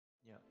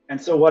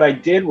And so what I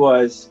did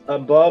was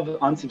above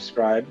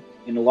unsubscribe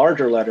in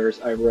larger letters,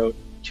 I wrote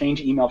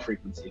change email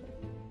frequency.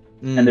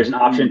 And there's an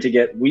option to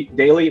get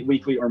daily,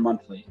 weekly, or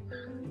monthly.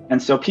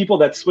 And so people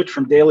that switch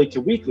from daily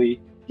to weekly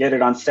get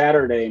it on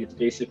Saturday, and it's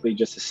basically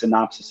just a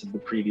synopsis of the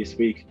previous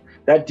week.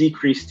 That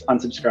decreased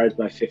unsubscribes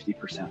by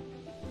 50%.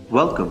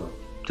 Welcome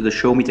to the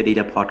Show Me the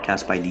Data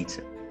podcast by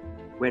Leadsim,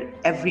 where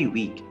every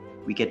week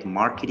we get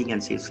marketing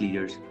and sales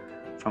leaders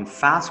from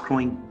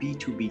fast-growing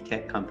B2B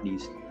tech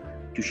companies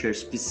to share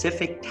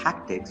specific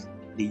tactics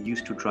they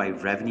use to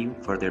drive revenue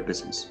for their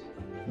business.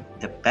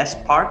 The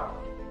best part,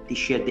 they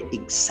share the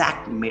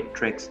exact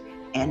metrics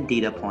and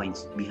data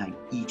points behind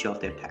each of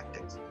their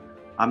tactics.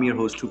 I'm your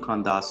host,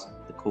 Tukhan Das,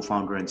 the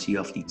co-founder and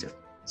CEO of Leadsim.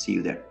 See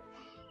you there.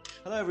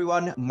 Hello,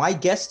 everyone. My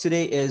guest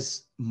today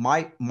is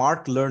Mark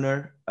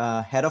Lerner,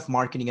 Head of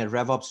Marketing at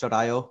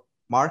RevOps.io.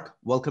 Mark,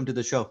 welcome to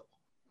the show.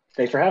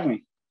 Thanks for having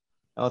me.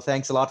 Oh,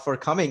 thanks a lot for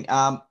coming.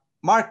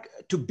 Mark,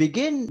 to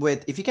begin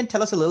with, if you can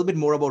tell us a little bit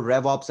more about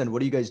RevOps and what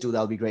do you guys do,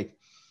 that'll be great.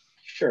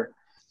 Sure.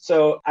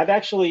 So I've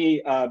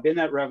actually been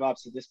at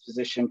RevOps at this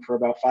position for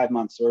about 5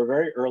 months. So we're a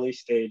very early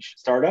stage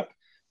startup.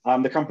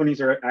 The companies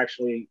are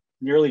actually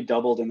nearly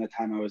doubled in the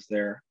time I was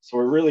there. So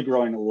we're really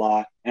growing a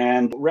lot.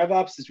 And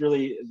RevOps is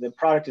really, the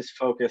product is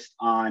focused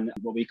on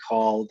what we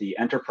call the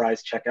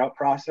enterprise checkout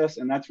process.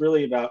 And that's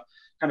really about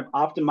kind of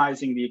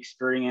optimizing the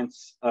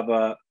experience of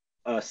a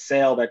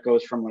sale that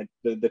goes from like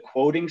the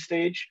quoting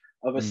stage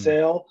of a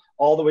sale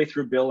all the way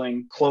through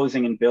billing,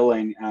 closing and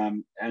billing,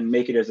 and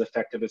make it as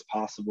effective as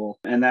possible.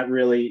 And that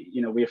really,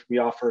 we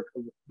offer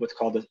what's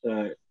called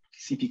a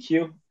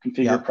CPQ,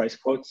 configure price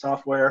quote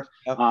software,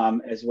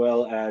 as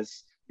well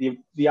as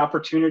the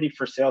opportunity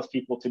for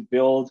salespeople to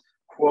build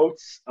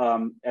quotes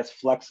as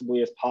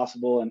flexibly as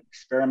possible and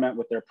experiment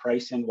with their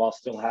pricing while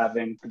still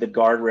having the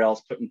guardrails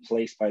put in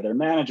place by their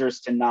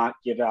managers to not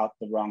give out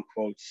the wrong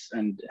quotes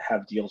and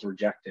have deals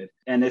rejected.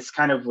 And this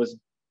kind of was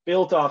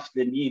built off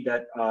the need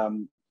that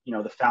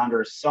the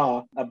founders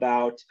saw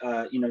about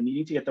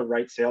needing to get the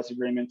right sales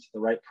agreement to the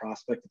right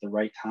prospect at the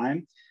right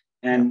time.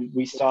 And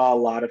we saw a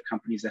lot of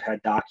companies that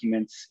had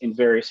documents in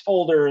various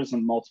folders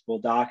and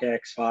multiple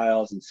docx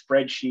files and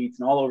spreadsheets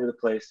and all over the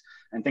place,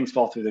 and things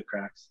fall through the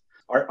cracks.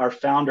 Our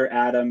founder,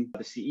 Adam,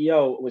 the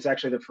CEO, was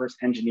actually the first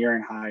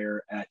engineering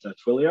hire at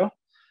Twilio.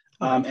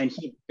 And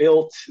he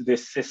built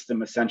this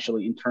system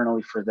essentially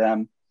internally for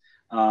them.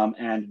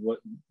 And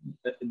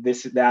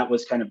that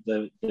was kind of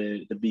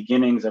the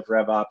beginnings of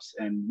RevOps,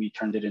 and we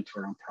turned it into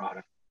our own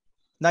product.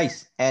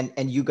 Nice.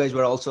 And you guys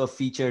were also a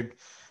featured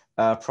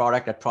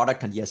product at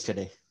Product Hunt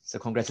yesterday. So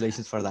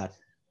congratulations for that.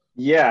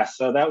 Yeah,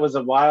 so that was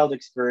a wild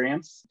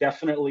experience.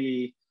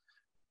 Definitely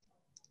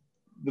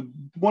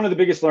one of the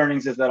biggest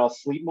learnings is that I'll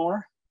sleep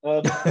more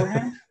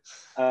beforehand.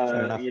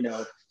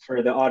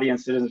 For the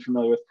audience that isn't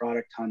familiar with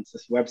Product Hunt,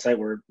 this website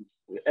where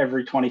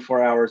every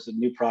 24 hours the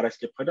new products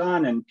get put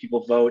on and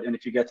people vote. And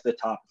if you get to the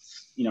top,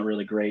 it's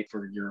really great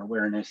for your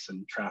awareness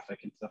and traffic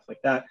and stuff like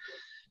that.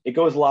 It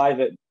goes live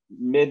at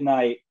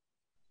midnight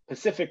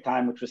Pacific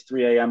time, which was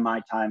 3 a.m.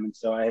 my time. And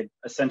so I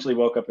essentially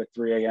woke up at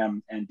 3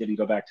 a.m. and didn't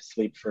go back to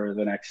sleep for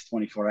the next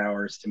 24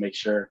 hours to make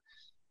sure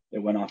it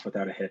went off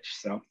without a hitch.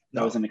 So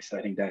that was an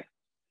exciting day.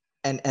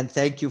 And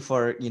thank you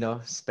for,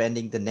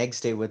 spending the next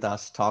day with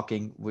us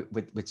talking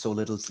with so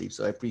little sleep.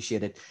 So I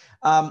appreciate it.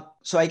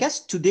 So I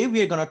guess today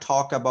we are going to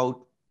talk about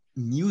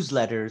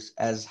newsletters,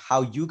 as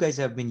how you guys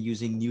have been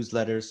using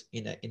newsletters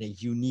in a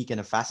unique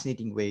and a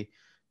fascinating way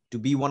to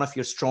be one of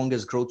your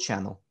strongest growth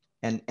channel.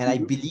 And I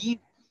believe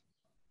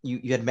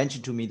you had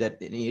mentioned to me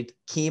that it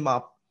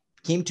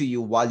came to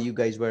you while you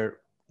guys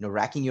were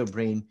racking your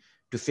brain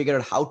to figure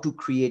out how to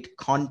create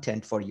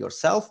content for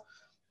yourself.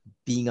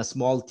 Being a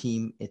small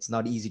team, it's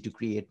not easy to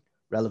create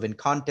relevant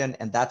content,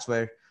 and that's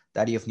where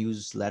the idea of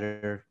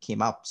newsletter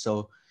came up.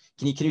 So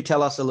can you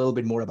tell us a little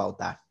bit more about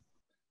that?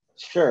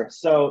 Sure.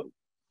 So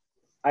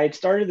I had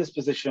started this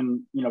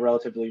position,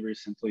 relatively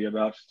recently,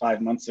 about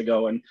 5 months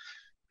ago. And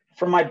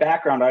from my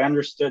background, I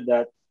understood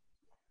that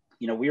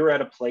we were at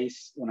a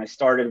place when I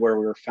started where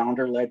we were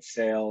founder-led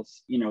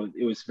sales.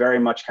 It was very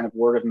much kind of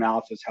word of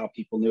mouth is how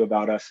people knew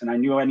about us. And I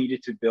knew I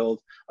needed to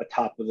build a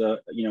top of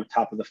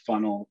the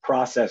funnel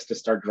process to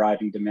start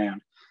driving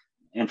demand.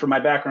 And from my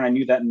background, I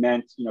knew that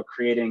meant,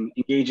 creating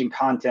engaging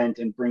content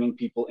and bringing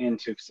people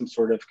into some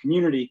sort of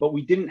community. But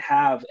we didn't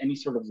have any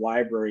sort of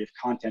library of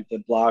content.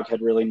 The blog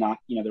had really not,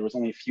 there was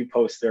only a few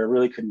posts there. I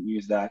really couldn't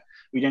use that.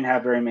 We didn't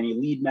have very many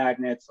lead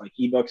magnets like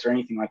ebooks or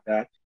anything like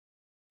that.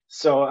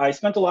 So I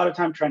spent a lot of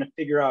time trying to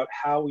figure out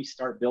how we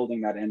start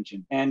building that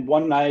engine. And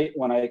one night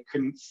when I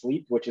couldn't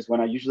sleep, which is when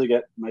I usually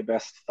get my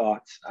best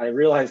thoughts, I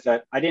realized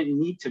that I didn't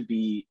need to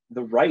be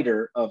the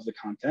writer of the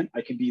content.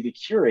 I could be the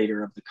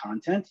curator of the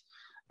content.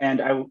 And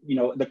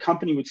the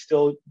company would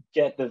still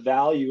get the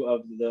value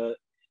of the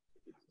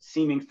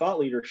seeming thought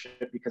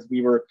leadership because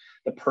we were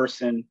the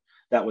person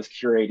that was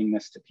curating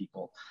this to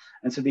people.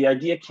 And so the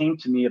idea came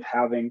to me of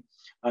having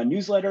a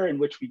newsletter in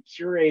which we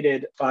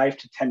curated 5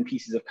 to 10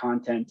 pieces of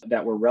content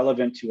that were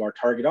relevant to our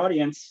target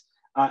audience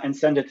and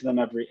send it to them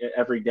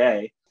every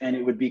day. And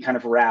it would be kind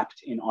of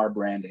wrapped in our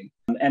branding.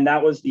 And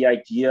that was the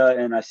idea.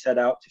 And I set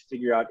out to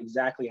figure out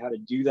exactly how to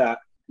do that.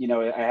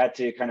 I had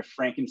to kind of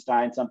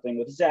Frankenstein something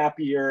with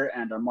Zapier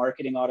and our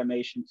marketing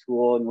automation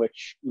tool, in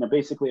which,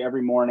 basically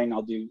every morning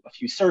I'll do a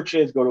few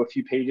searches, go to a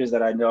few pages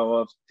that I know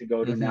of to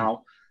go to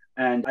now.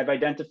 And I've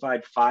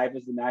identified 5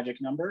 as the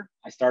magic number.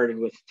 I started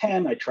with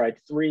 10, I tried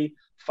 3.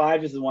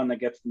 5 is the one that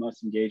gets the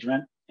most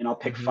engagement. And I'll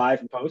pick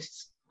 5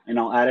 posts and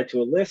I'll add it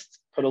to a list,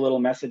 put a little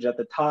message at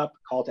the top,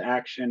 call to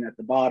action at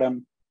the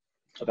bottom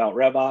about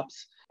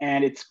RevOps.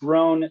 And it's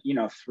grown,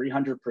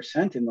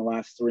 300% in the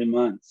last 3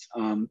 months.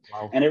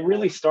 Wow. And it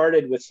really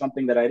started with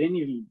something that I didn't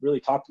even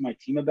really talk to my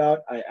team about.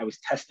 I was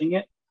testing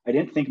it. I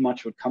didn't think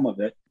much would come of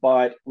it,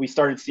 but we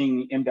started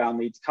seeing inbound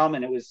leads come,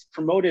 and it was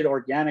promoted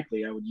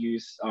organically. I would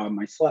use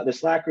the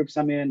Slack groups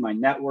I'm in, my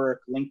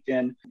network,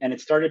 LinkedIn, and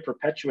it started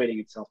perpetuating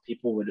itself.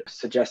 People would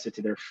suggest it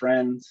to their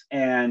friends,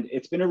 and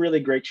it's been a really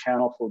great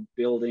channel for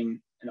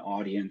building an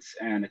audience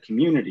and a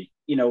community.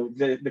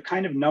 The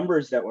kind of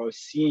numbers that I was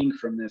seeing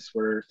from this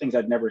were things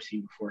I'd never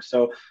seen before.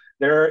 So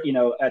there,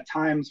 at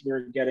times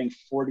we're getting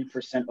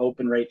 40%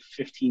 open rate,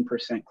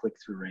 15%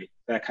 click-through rate,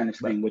 that kind of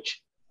thing, which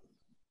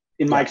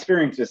in my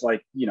experience is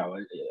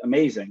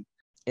amazing.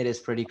 It is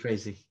pretty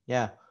crazy.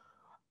 Yeah.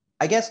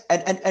 I guess,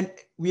 and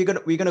we're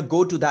gonna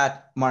go to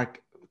that,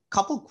 Mark.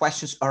 Couple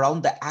questions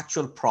around the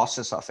actual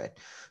process of it.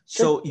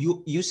 Sure.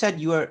 So you said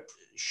you are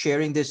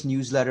sharing this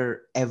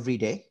newsletter every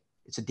day.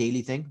 It's a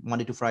daily thing,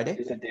 Monday to Friday?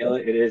 It's a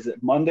daily. It is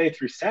Monday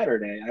through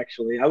Saturday,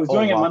 actually. I was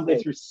doing it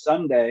Monday through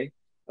Sunday,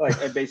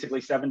 basically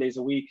 7 days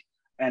a week.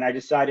 And I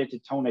decided to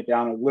tone it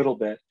down a little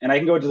bit. And I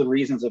can go into the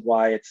reasons of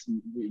why. It's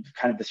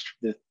kind of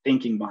the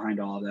thinking behind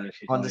all of that.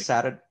 If you on the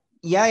Saturday.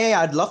 Yeah.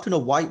 I'd love to know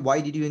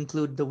why did you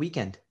include the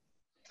weekend?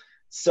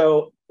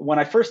 So when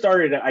I first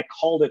started it, I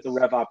called it the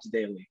RevOps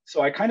Daily.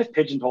 So I kind of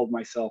pigeonholed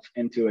myself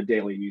into a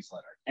daily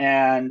newsletter.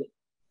 And,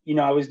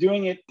 I was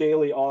doing it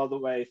daily all the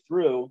way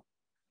through.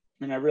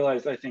 And I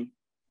realized I think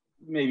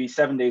maybe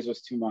 7 days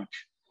was too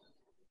much.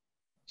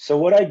 So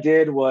what I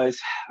did was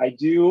I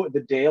do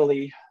the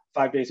daily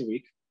 5 days a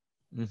week.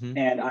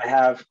 And I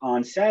have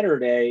on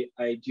Saturday,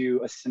 I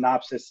do a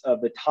synopsis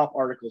of the top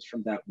articles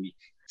from that week.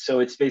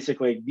 So it's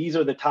basically, these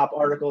are the top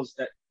articles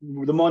that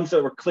were the ones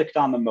that were clicked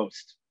on the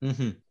most.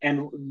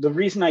 And the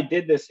reason I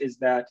did this is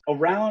that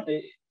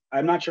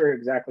I'm not sure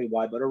exactly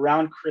why, but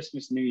around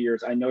Christmas, New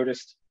Year's, I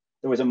noticed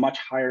there was a much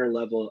higher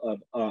level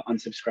of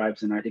unsubscribes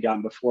than I'd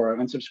gotten before. Our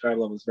unsubscribe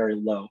level was very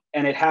low.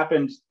 And it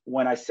happened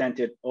when I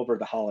sent it over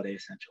the holiday,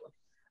 essentially.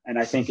 And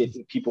I think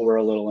people were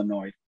a little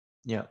annoyed.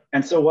 Yeah.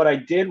 And so what I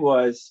did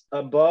was,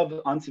 above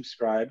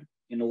unsubscribe,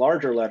 in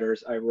larger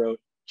letters, I wrote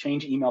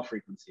change email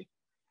frequency.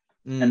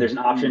 And there's an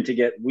option to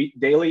get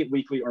daily,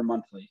 weekly, or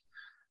monthly.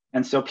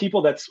 And so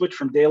people that switch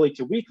from daily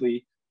to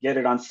weekly get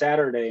it on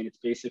Saturday, and it's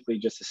basically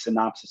just a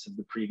synopsis of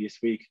the previous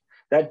week.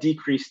 That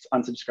decreased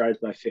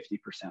unsubscribes by 50%.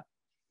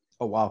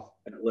 Oh, wow.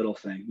 A little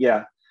thing.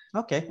 Yeah.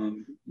 Okay.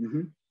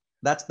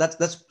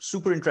 That's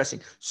super interesting.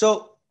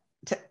 So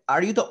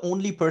are you the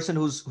only person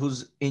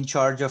who's in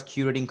charge of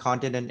curating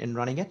content and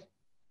running it?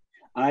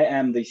 I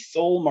am the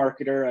sole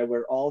marketer. I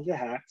wear all the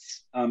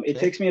hats. It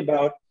takes me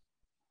about,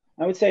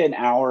 I would say, an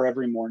hour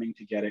every morning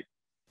to get it.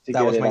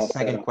 That was my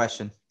second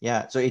question.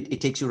 Yeah. So it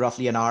takes you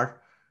roughly an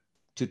hour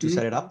to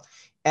set it up.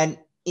 And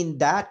in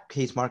that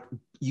case, Mark,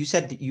 you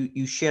said that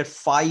you share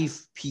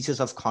 5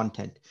 pieces of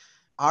content.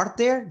 Are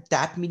there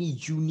that many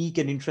unique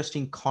and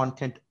interesting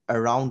content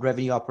around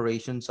revenue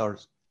operations, or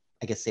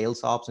I guess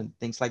sales ops and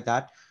things like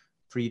that,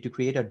 for you to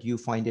create, or do you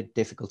find it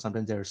difficult?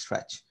 Sometimes they're a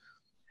stretch.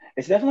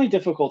 It's definitely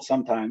difficult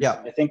sometimes.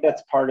 Yeah. I think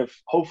that's part of,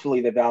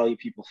 hopefully, the value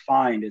people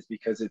find is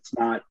because it's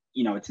not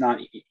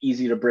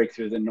easy to break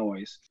through the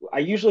noise. I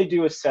usually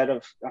do a set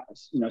of,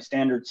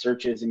 standard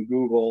searches in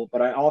Google,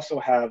 but I also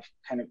have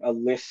kind of a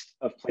list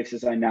of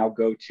places I now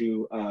go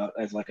to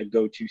as like a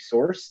go-to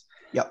source.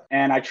 Yep.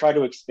 And I try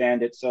to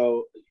expand it.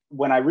 So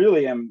when I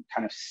really am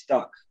kind of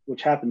stuck,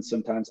 which happens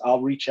sometimes,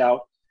 I'll reach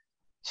out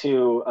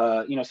to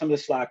some of the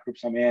Slack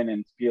groups I'm in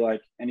and be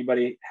like,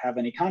 anybody have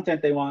any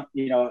content they want,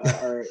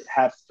 or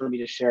have for me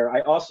to share.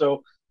 I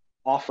also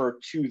offer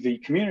to the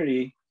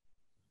community,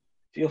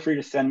 feel free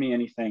to send me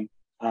anything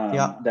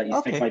that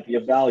you think might be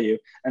of value.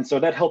 And so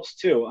that helps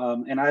too.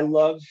 And I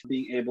love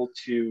being able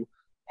to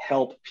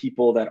help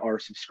people that are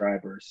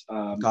subscribers.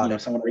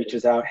 Someone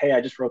reaches out, hey,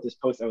 I just wrote this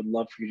post, I would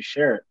love for you to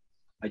share it.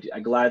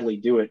 I gladly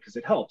do it because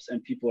it helps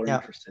and people are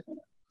interested in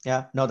it.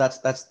 Yeah, no,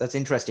 that's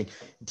interesting.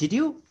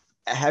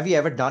 Have you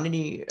ever done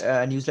any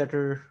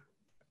newsletter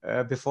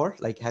before?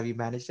 Like, have you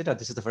managed it, or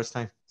this is the first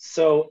time?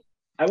 So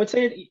I would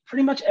say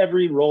pretty much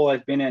every role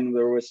I've been in,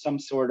 there was some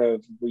sort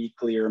of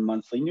weekly or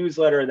monthly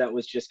newsletter that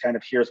was just kind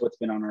of, here's what's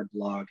been on our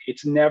blog.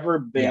 It's never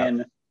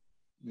been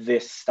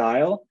this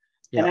style.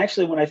 Yeah. And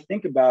actually, when I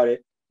think about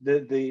it,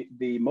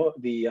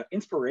 the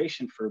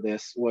inspiration for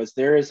this was,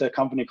 there is a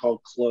company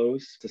called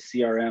Close, the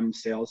CRM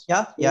sales.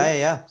 Yeah.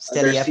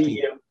 Steady FT.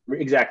 CEO,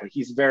 exactly.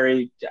 He's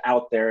very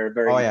out there,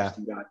 very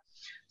interesting guy.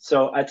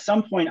 So at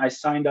some point, I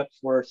signed up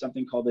for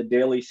something called the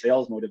Daily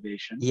Sales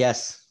Motivation.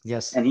 Yes.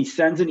 And he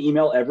sends an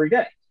email every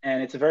day.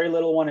 and it's a very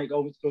little one. It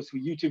goes to a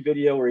YouTube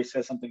video where he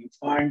says something that's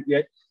fine.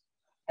 Yet,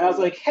 and I was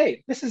like,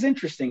 hey, this is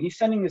interesting. He's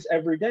sending this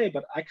every day,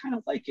 but I kind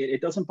of like it.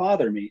 It doesn't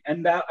bother me.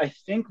 And that, I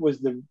think, was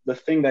the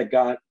thing that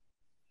got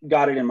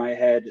it in my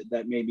head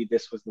that maybe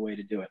this was the way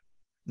to do it.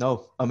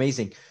 No,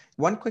 amazing.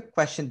 One quick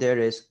question there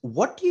is,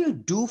 what do you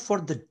do for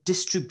the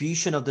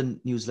distribution of the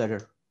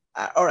newsletter?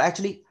 Or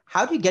actually,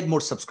 how do you get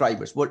more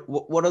subscribers?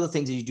 What are the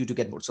things that you do to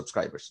get more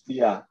subscribers?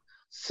 Yeah.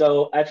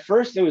 So at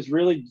first it was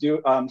really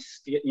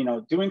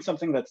doing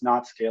something that's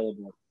not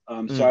scalable.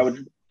 So I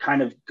would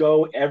kind of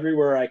go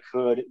everywhere I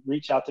could,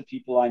 reach out to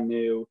people I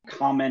knew,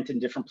 comment in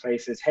different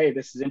places. Hey,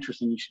 this is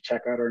interesting. You should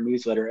check out our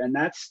newsletter. And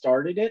that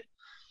started it.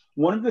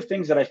 One of the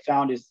things that I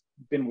found is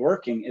been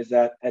working is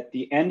that at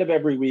the end of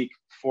every week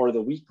for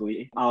the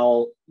weekly,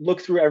 I'll look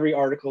through every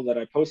article that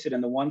I posted,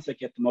 and the ones that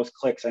get the most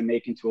clicks, I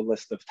make into a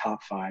list of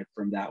top 5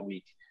 from that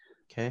week.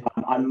 Okay.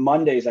 On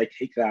Mondays, I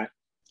take that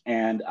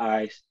and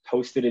I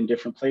post it in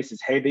different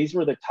places. Hey, these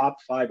were the top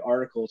 5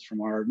 articles from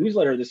our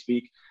newsletter this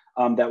week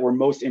that were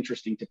most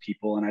interesting to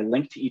people. And I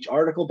link to each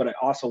article, but I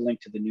also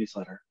link to the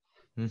newsletter.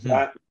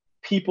 That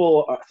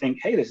people think,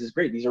 hey, this is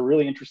great. These are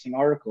really interesting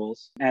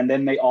articles. And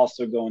then they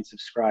also go and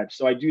subscribe.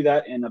 So I do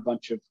that in a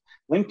bunch of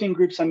LinkedIn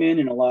groups I'm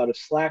in a lot of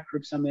Slack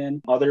groups I'm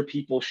in. Other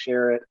people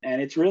share it.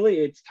 And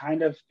it's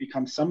kind of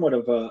become somewhat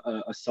of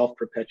a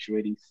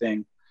self-perpetuating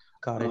thing.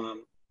 Got it.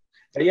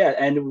 But yeah,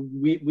 and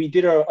we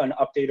did an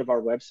update of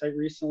our website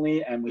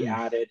recently, and we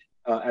added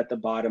at the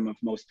bottom of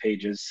most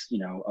pages,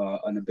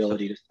 an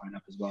ability to sign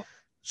up as well.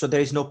 So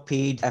there is no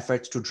paid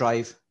efforts to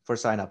drive for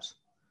signups?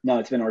 No,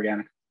 it's been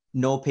organic.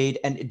 No paid.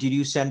 And did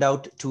you send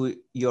out to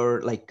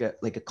your like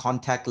a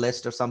contact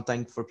list or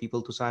something for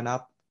people to sign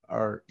up,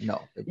 or no?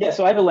 Yeah,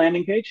 so I have a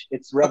landing page.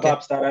 It's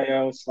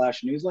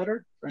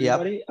revops.io/newsletter for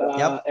anybody.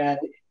 And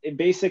it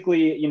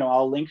basically,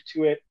 I'll link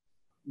to it.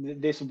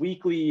 This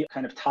weekly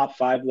kind of top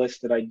 5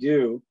 list that I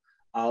do,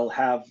 I'll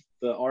have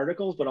the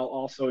articles, but I'll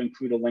also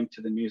include a link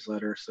to the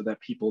newsletter so that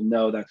people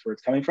know that's where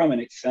it's coming from,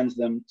 and it sends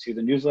them to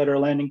the newsletter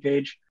landing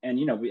page. And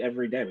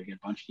every day we get a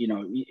bunch.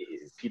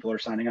 People are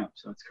signing up,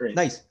 so it's great.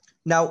 Nice.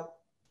 Now,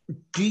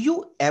 do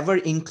you ever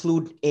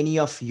include any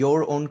of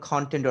your own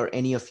content or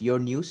any of your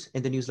news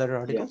in the newsletter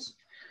articles?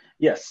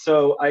 Yes.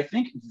 So I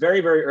think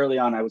very, very early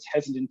on, I was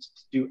hesitant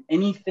to do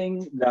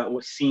anything that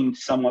seemed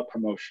somewhat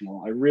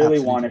promotional. I really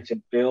wanted to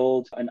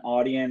build an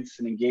audience,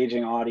 an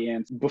engaging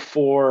audience,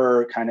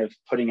 before kind of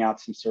putting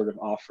out some sort of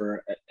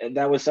offer.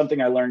 That was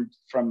something I learned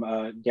from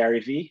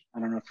Gary Vee.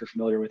 I don't know if you're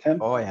familiar with him.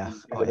 Oh, yeah.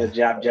 The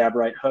jab, jab,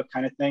 right hook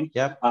kind of thing.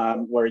 Yep.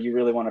 Where you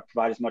really want to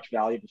provide as much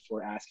value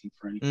before asking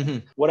for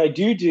anything. What I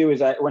do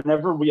is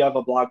whenever we have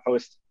a blog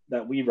post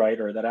that we write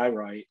or that I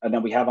write and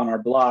that we have on our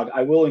blog,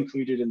 I will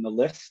include it in the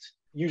list.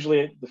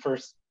 Usually the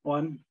first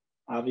one,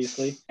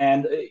 obviously.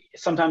 And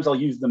sometimes I'll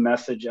use the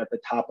message at the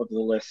top of the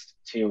list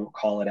to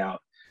call it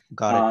out.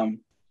 Got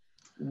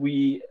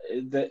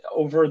it.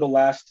 Over the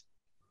last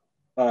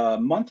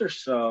month or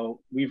so,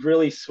 we've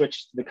really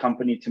switched the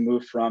company to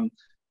move from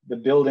the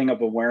building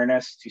of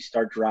awareness to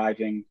start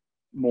driving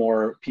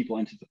more people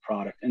into the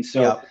product. And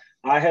so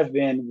I have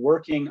been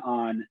working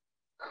on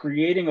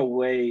creating a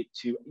way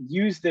to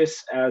use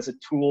this as a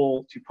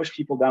tool to push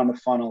people down the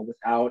funnel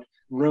without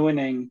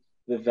ruining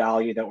the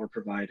value that we're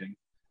providing.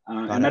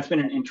 And that's been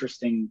an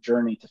interesting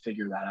journey to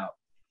figure that out.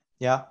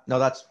 Yeah, no,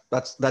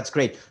 that's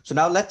great. So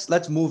now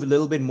let's move a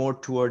little bit more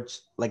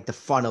towards like the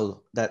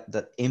funnel, that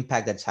the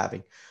impact that's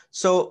having.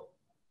 So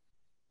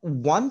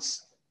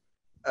once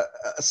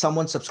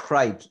someone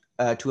subscribes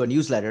to a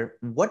newsletter,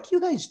 what do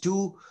you guys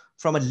do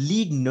from a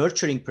lead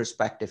nurturing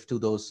perspective to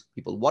those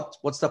people?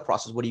 What's the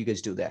process? What do you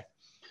guys do there?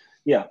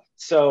 Yeah.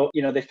 So,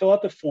 they fill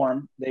out the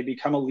form, they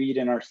become a lead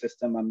in our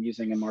system. I'm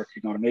using a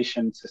marketing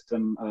automation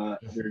system.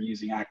 We're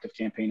using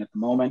ActiveCampaign at the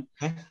moment.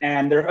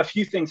 And there are a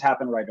few things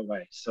happen right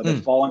away. So they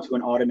fall into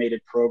an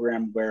automated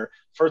program where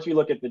first we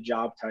look at the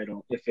job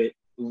title. If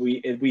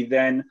we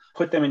then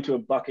put them into a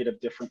bucket of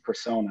different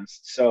personas.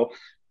 So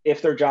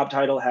if their job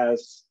title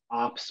has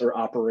ops or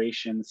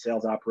operations,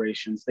 sales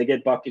operations, they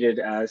get bucketed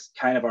as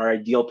kind of our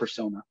ideal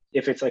persona.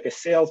 If it's like a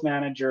sales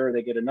manager,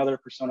 they get another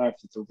persona.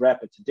 If it's a rep,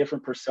 it's a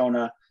different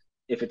persona.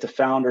 If it's a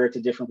founder, it's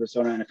a different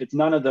persona. And if it's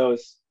none of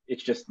those,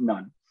 it's just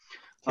none.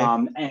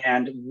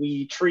 And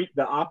we treat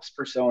the ops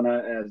persona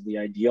as the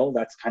ideal.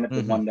 That's kind of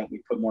the one that we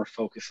put more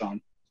focus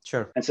on.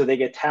 Sure. And so they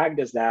get tagged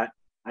as that.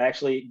 I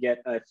actually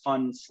get a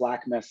fun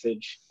Slack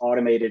message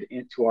automated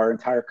into our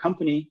entire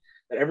company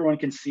that everyone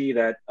can see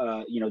that,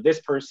 this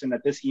person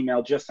at this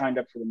email just signed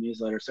up for the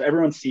newsletter. So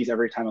everyone sees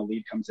every time a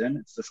lead comes in.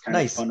 It's this kind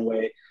of fun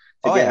way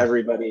to get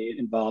everybody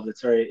involved.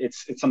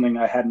 It's something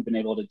I hadn't been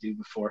able to do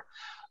before.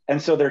 And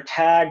so they're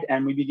tagged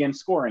and we begin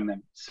scoring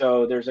them.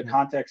 So there's a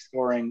context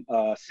scoring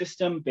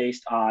system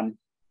based on,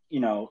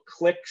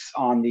 clicks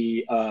on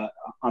the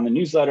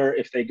newsletter.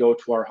 If they go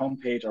to our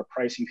homepage, our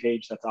pricing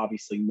page, that's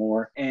obviously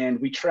more. And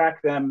we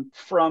track them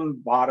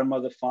from bottom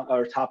of the funnel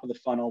or top of the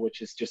funnel,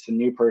 which is just a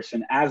new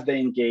person. As they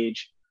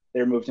engage,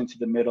 they're moved into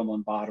the middle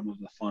and bottom of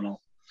the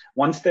funnel.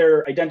 Once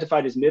they're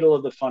identified as middle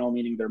of the funnel,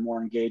 meaning they're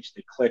more engaged,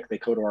 they click, they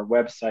go to our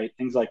website,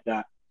 things like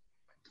that.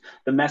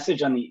 the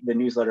message on the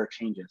newsletter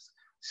changes.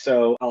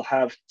 So I'll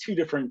have two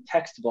different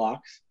text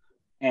blocks,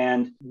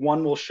 and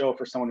one will show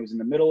for someone who's in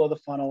the middle of the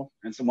funnel,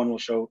 and someone will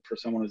show for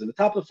someone who's in the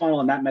top of the funnel,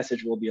 and that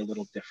message will be a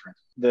little different.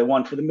 The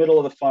one for the middle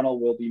of the funnel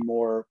will be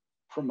more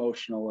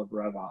promotional of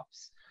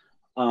RevOps.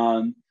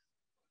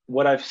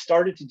 What I've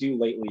started to do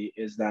lately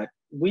is that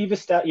we've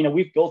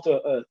built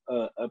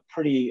a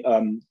pretty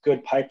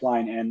good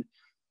pipeline, and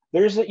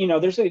there's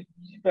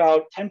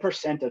about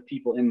 10% of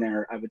people in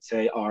there, I would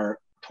say, are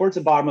towards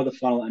the bottom of the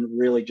funnel and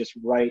really just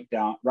right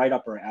up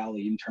our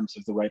alley in terms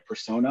of the right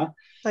persona.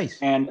 Nice.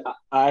 And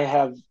I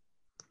have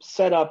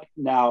set up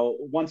now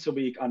once a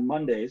week on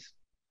Mondays,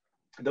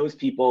 those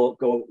people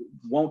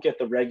won't get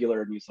the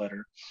regular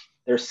newsletter.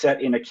 They're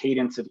set in a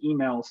cadence of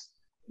emails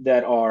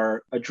that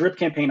are a drip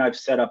campaign I've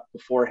set up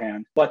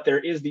beforehand, but there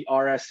is the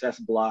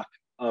RSS block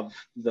of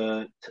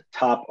the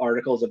top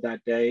articles of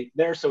that day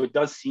there. So it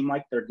does seem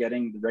like they're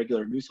getting the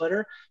regular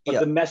newsletter, but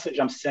the message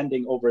I'm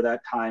sending over that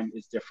time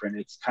is different.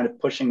 It's kind of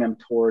pushing them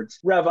towards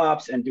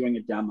RevOps and doing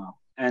a demo.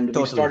 And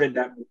we started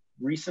that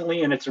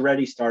recently, and it's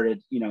already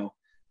started,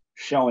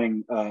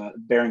 showing,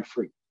 bearing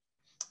fruit.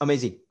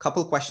 Amazing.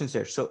 Couple questions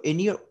here. So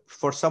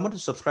for someone to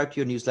subscribe to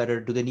your newsletter,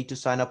 do they need to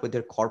sign up with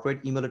their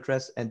corporate email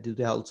address, and do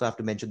they also have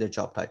to mention their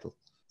job title?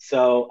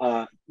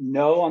 So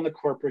no on the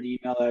corporate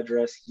email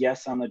address,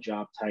 yes on the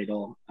job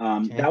title.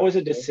 That was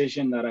a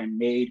decision that I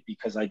made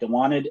because I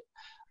wanted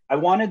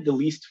the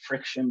least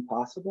friction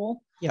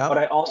possible, but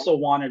I also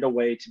wanted a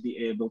way to be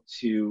able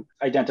to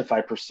identify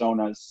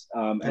personas.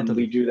 And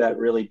we do that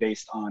really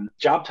based on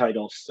job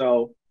titles.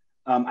 So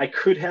I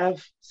could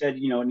have said,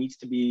 it needs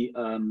to be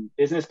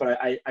business, but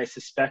I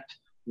suspect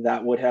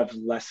that would have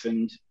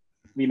lessened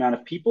the amount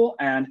of people.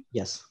 And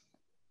yes,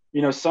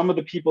 some of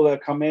the people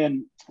that come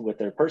in with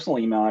their personal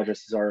email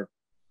addresses are,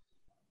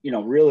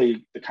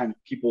 really the kind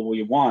of people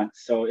we want.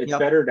 So it's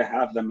better to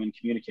have them and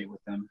communicate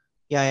with them.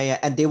 Yeah.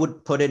 And they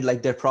would put in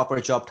like their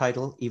proper job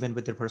title, even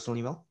with their personal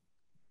email?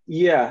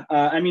 Yeah.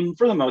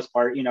 For the most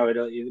part,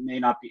 it may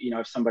not be,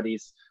 if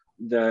somebody's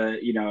the,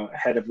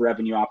 head of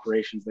revenue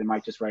operations, they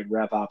might just write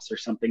RevOps or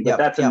something, but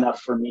that's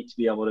enough for me to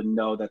be able to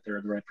know that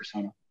they're the right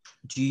persona.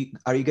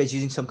 Are you guys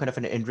using some kind of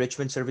an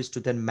enrichment service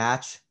to then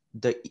match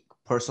the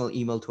personal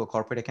email to a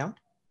corporate account?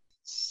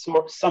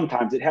 So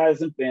sometimes it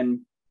hasn't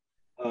been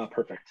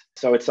perfect.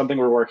 So it's something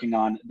we're working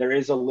on. There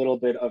is a little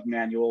bit of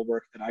manual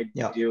work that I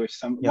do. If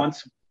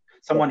once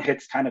someone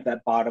hits kind of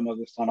that bottom of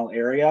the funnel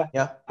area,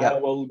 I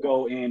will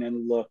go in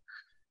and look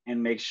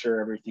and make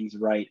sure everything's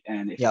right.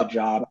 And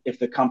if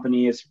the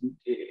company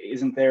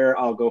isn't there,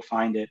 I'll go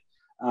find it.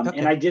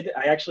 And I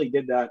actually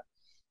did that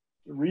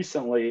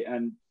recently,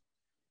 and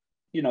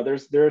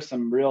there are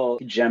some real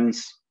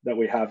gems that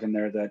we have in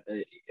there that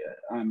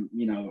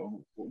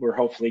we're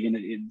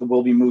hopefully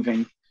we'll be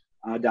moving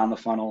down the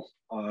funnel.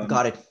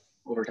 Got it.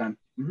 Over time.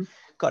 Mm-hmm.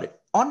 Got it.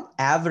 On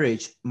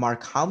average,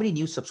 Mark, how many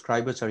new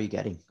subscribers are you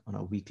getting on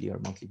a weekly or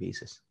monthly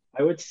basis?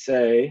 I would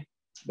say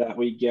that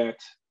we get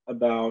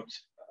about,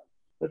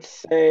 let's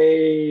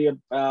say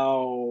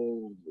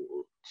about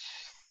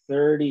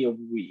 30 a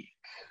week.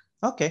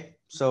 Okay.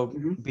 So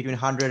between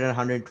 100 and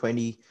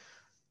 120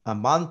 a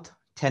month,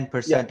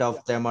 10%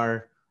 of them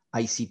are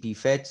ICP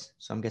fits.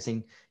 So I'm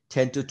guessing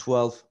 10 to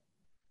 12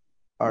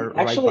 are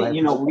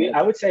actually,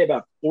 I would say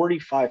about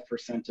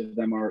 45% of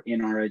them are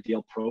in our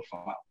ideal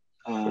profile.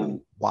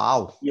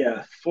 Wow.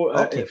 Yeah.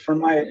 For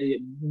my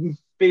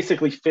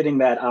basically fitting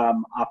that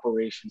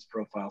operations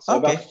profile. So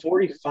about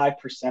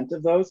 45%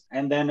 of those.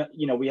 And then,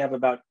 we have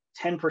about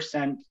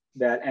 10%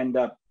 that end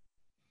up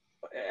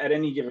at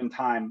any given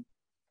time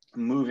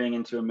moving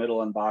into a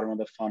middle and bottom of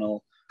the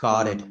funnel.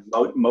 Got it.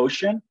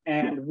 Motion.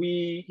 And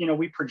we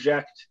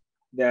project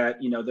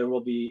that, there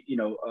will be,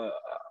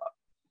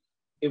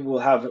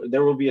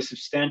 there will be a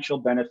substantial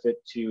benefit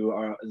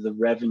to the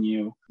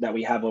revenue that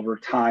we have over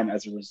time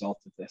as a result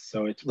of this.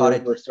 So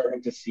we're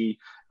starting to see,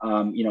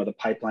 the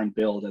pipeline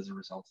build as a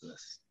result of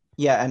this.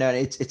 Yeah, and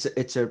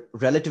it's a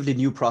relatively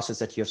new process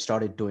that you have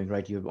started doing,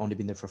 right? You've only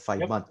been there for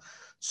 5 months.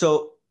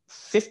 So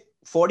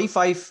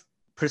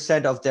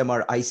 45% of them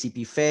are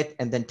ICP fit,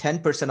 and then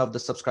 10% of the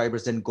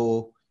subscribers then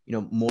go,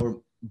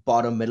 more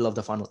bottom middle of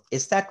the funnel.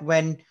 Is that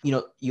when,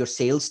 your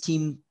sales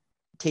team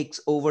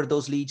takes over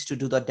those leads to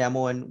do the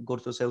demo and go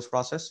through the sales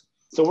process?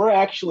 So we're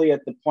actually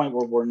at the point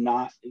where we're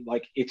not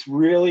it's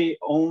really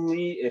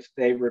only if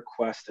they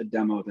request a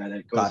demo that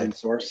it goes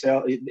into our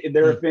sale.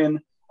 There have been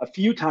a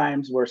few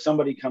times where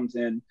somebody comes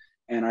in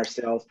and our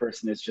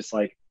salesperson is just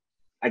like,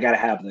 I got to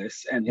have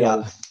this. And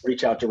he'll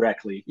reach out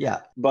directly. Yeah.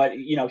 But,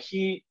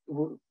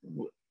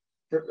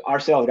 our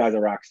sales guy's a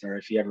rock star.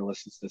 If he ever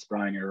listens to this,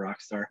 Brian, you're a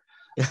rock star.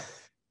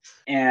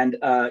 And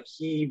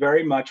he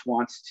very much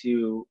wants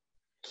to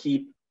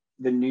keep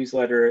the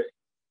newsletter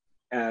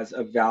as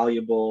a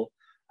valuable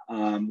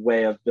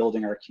way of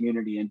building our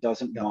community and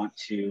doesn't want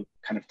to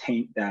kind of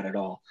taint that at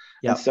all.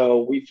 And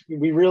so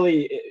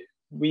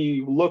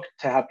we look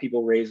to have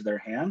people raise their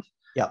hand.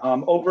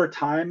 Over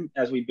time,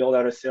 as we build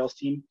out a sales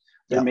team,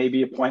 there may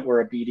be a point where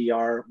a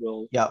BDR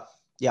will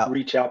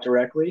reach out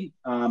directly,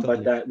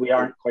 but that we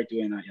aren't quite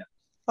doing that yet.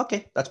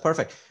 Okay, that's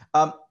perfect.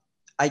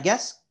 I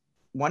guess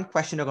one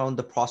question around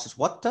the process,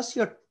 what does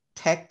your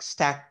tech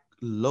stack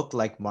look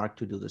like, Mark,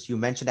 to do this? You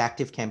mentioned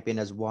ActiveCampaign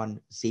as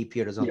one,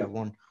 Zapier as another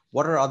one.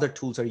 What are other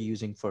tools are you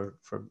using for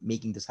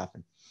making this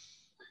happen?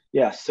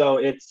 Yeah, so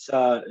it's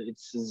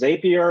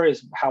Zapier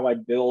is how I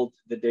build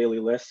the daily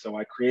list. So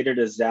I created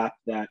a Zap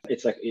that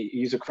it's like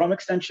use a Chrome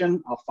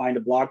extension. I'll find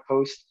a blog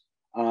post.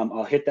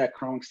 I'll hit that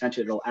Chrome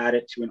extension. It'll add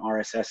it to an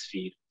RSS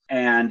feed.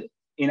 And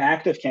in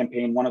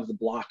ActiveCampaign, one of the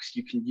blocks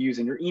you can use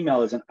in your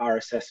email is an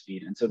RSS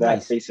feed, and so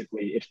that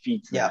basically it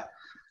feeds that.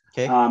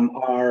 Okay.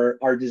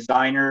 Our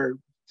designer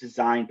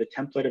designed the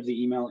template of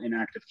the email in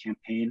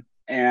ActiveCampaign,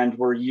 and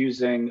we're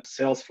using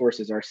Salesforce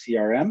as our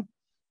CRM.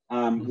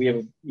 We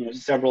have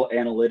several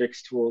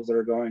analytics tools that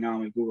are going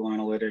on with Google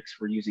Analytics.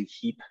 We're using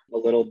Heap a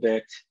little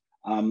bit.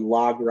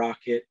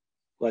 LogRocket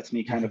lets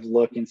me kind of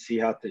look and see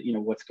how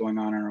what's going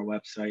on our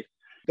website.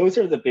 Those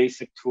are the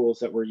basic tools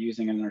that we're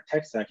using in our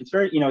tech stack. It's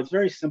very, it's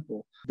very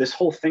simple. This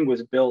whole thing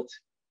was built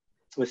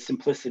with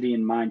simplicity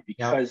in mind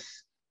because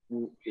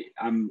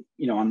I'm,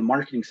 on the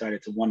marketing side,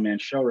 it's a one-man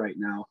show right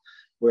now.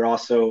 We're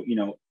also,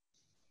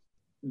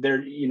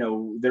 there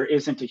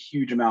isn't a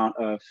huge amount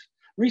of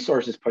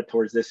resources put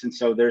towards this. And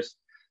so there's,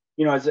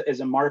 as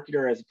a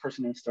marketer, as a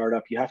person in a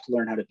startup, you have to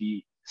learn how to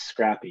be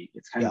scrappy.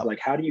 It's kind of like,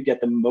 how do you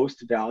get the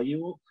most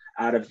value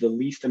out of the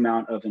least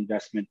amount of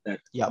investment that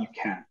you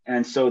can?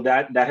 And so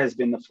that has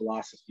been the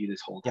philosophy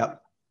this whole time.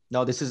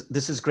 No, this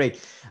is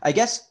great. I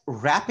guess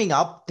wrapping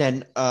up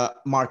then,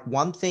 Mark,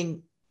 one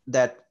thing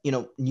that,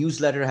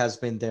 newsletter has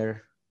been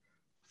there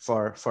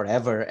for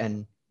forever,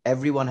 and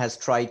everyone has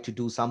tried to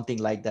do something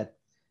like that.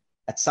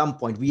 At some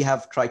point, we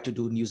have tried to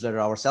do newsletter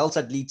ourselves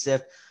at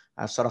LeadSift.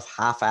 I've sort of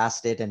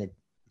half-assed it, and it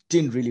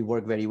didn't really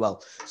work very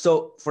well.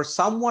 So for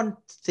someone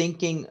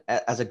thinking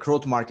as a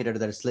growth marketer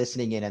that is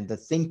listening in and they're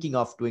thinking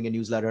of doing a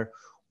newsletter,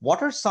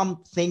 what are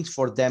some things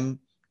for them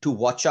to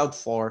watch out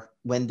for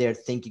when they're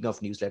thinking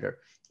of newsletter?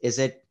 Is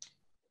it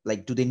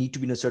like, do they need to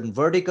be in a certain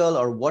vertical,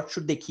 or what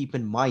should they keep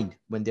in mind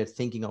when they're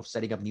thinking of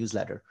setting up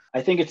newsletter?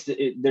 I think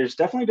there's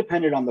definitely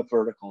dependent on the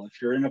vertical.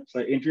 If you're in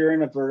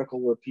a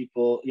vertical where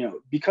people,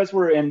 because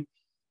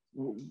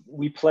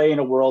we play in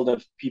a world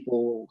of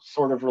people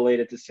sort of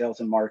related to sales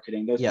and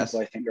marketing. Those people,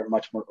 I think, are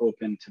much more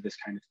open to this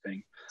kind of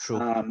thing.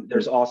 True.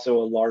 There's also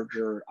a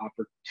larger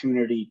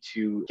opportunity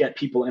to get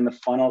people in the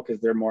funnel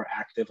because they're more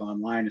active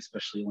online,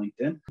 especially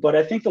LinkedIn. But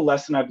I think the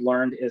lesson I've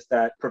learned is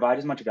that provide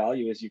as much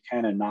value as you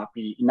can and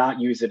not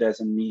use it as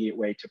an immediate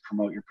way to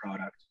promote your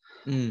product.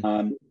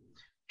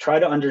 Try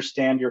to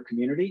understand your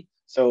community.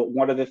 So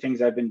one of the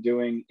things I've been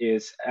doing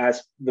is I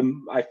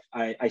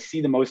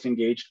see the most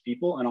engaged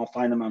people, and I'll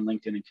find them on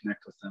LinkedIn and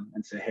connect with them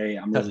and say, hey,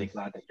 I'm really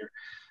glad that you're.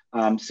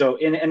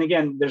 And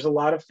again, there's a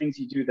lot of things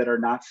you do that are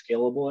not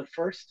scalable at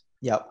first.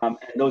 And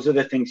those are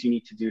the things you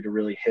need to do to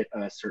really hit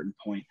a certain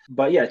point.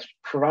 But yeah,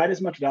 provide as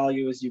much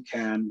value as you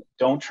can.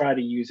 Don't try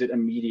to use it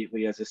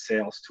immediately as a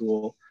sales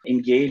tool.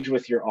 Engage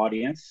with your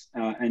audience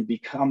and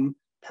become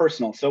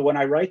personal. So when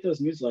I write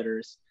those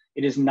newsletters,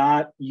 it is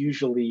not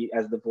usually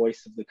as the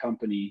voice of the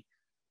company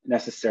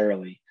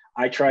necessarily.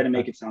 I try to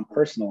make it sound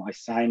personal. I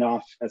sign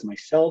off as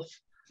myself.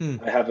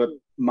 I have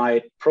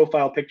my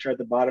profile picture at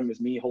the bottom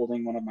is me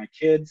holding one of my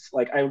kids.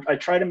 Like I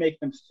try to make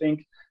them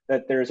think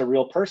that there's a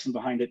real person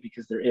behind it,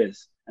 because there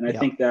is. And I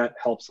think that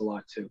helps a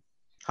lot too.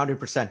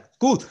 100%.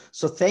 Cool.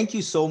 So thank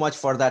you so much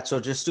for that. So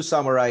just to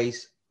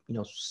summarize,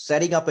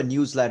 setting up a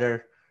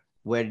newsletter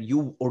where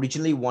you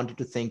originally wanted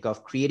to think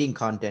of creating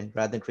content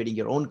rather than creating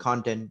your own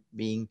content,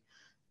 being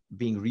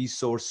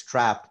resource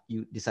strapped,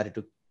 you decided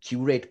to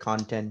curate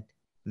content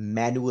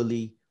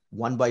manually,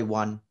 one by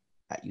one.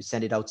 You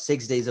send it out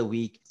 6 days a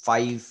week,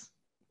 5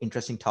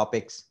 interesting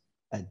topics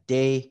a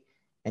day,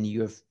 and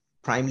you have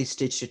primarily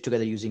stitched it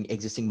together using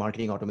existing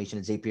marketing automation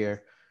at Zapier,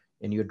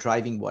 and you're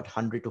driving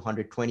 100 to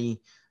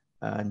 120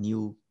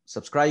 new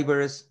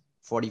subscribers.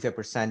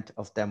 45%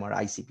 of them are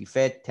ICP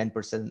fit,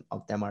 10%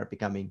 of them are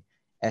becoming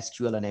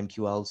SQL and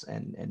MQLs,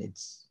 and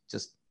it's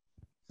just,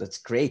 that's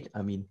great.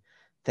 I mean,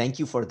 thank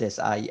you for this.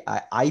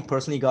 I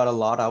personally got a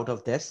lot out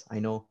of this. I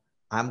know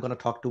I'm going to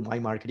talk to my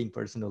marketing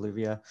person,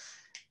 Olivia,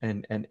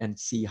 and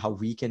see how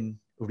we can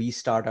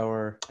restart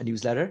our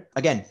newsletter.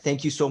 Again,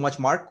 thank you so much,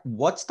 Mark.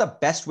 What's the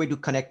best way to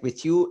connect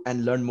with you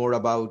and learn more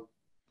about,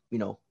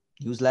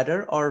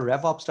 newsletter or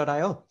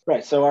revops.io?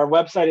 Right. So our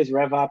website is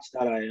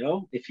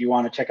revops.io. If you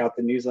want to check out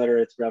the newsletter,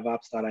 it's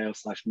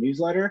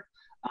revops.io/newsletter.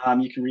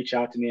 You can reach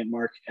out to me at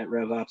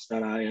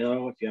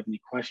mark@revops.io if you have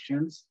any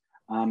questions,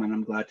 and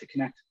I'm glad to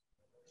connect.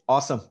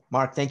 Awesome.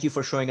 Mark, thank you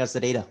for showing us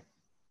the data.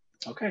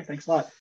 Okay, thanks a lot.